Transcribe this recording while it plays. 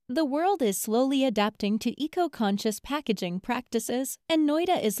The world is slowly adapting to eco-conscious packaging practices, and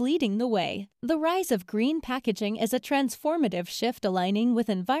Noida is leading the way. The rise of green packaging is a transformative shift aligning with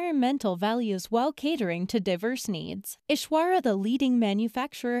environmental values while catering to diverse needs. Ishwara, the leading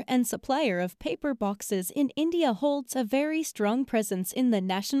manufacturer and supplier of paper boxes in India, holds a very strong presence in the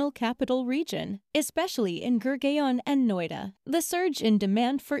national capital region, especially in Gurgaon and Noida. The surge in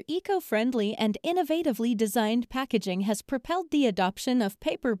demand for eco-friendly and innovatively designed packaging has propelled the adoption of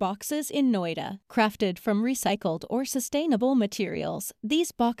paper boxes in Noida. Crafted from recycled or sustainable materials,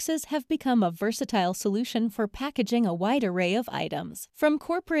 these boxes have become a versatile solution for packaging a wide array of items. From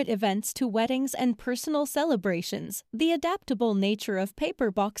corporate events to weddings and personal celebrations, the adaptable nature of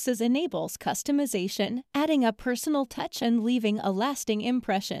paper boxes enables customization, adding a personal touch and leaving a lasting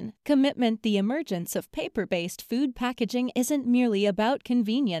impression. Commitment: the emergence of paper-based food packaging isn't merely about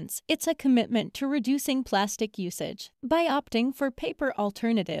convenience, it's a commitment to reducing plastic usage. By opting for paper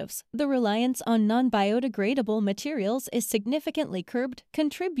alternatives, the reliance on non-biodegradable materials is significantly curbed,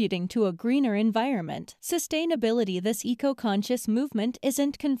 contributing to a greener environment. Sustainability: this eco-conscious movement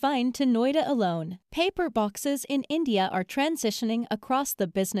isn't confined to Noida alone. Paper boxes in India are transitioning across the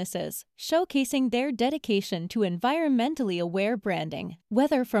businesses, showcasing their dedication to environmentally aware branding.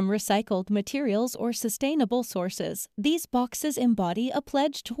 Whether from recycled materials or sustainable sources, these boxes embody a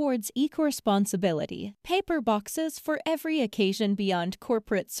pledge towards eco-responsibility. Paper boxes for every occasion. Beyond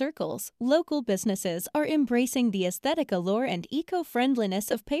corporate circles, local businesses are embracing the aesthetic allure and eco-friendliness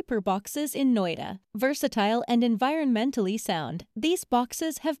of paper boxes in Noida. Versatile and environmentally sound, these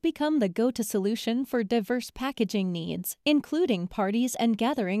boxes have become the go-to solution for diverse packaging needs, including parties and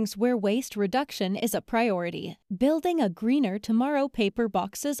gatherings where waste reduction is a priority. Building a greener tomorrow: paper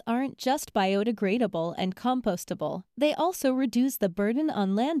boxes aren't just biodegradable and compostable, they also reduce the burden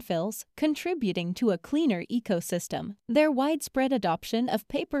on landfills, contributing to a cleaner ecosystem. Their widespread adoption of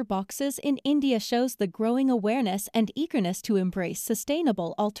paper boxes in India shows the growing awareness and eagerness to embrace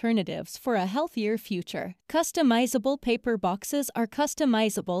sustainable alternatives for a healthier future. Customizable: paper boxes are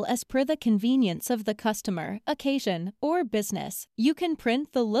customizable as per the convenience of the customer, occasion, or business. You can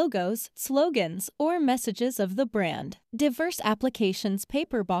print the logos, slogans, or messages of the brand. Diverse applications: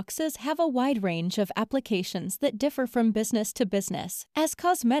 paper boxes have a wide range of applications that differ from business to business, as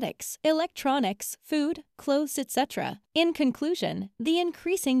cosmetics, electronics, food, clothes, etc. In conclusion, the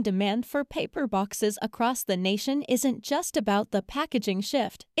increasing demand for paper boxes across the nation isn't just about the packaging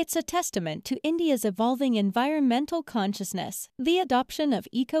shift, it's a testament to India's evolving environmental consciousness. The adoption of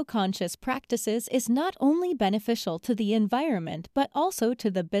eco-conscious practices is not only beneficial to the environment but also to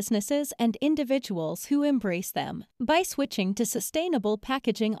the businesses and individuals who embrace them. By switching to sustainable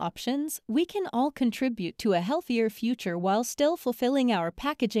packaging options, we can all contribute to a healthier future while still fulfilling our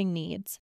packaging needs.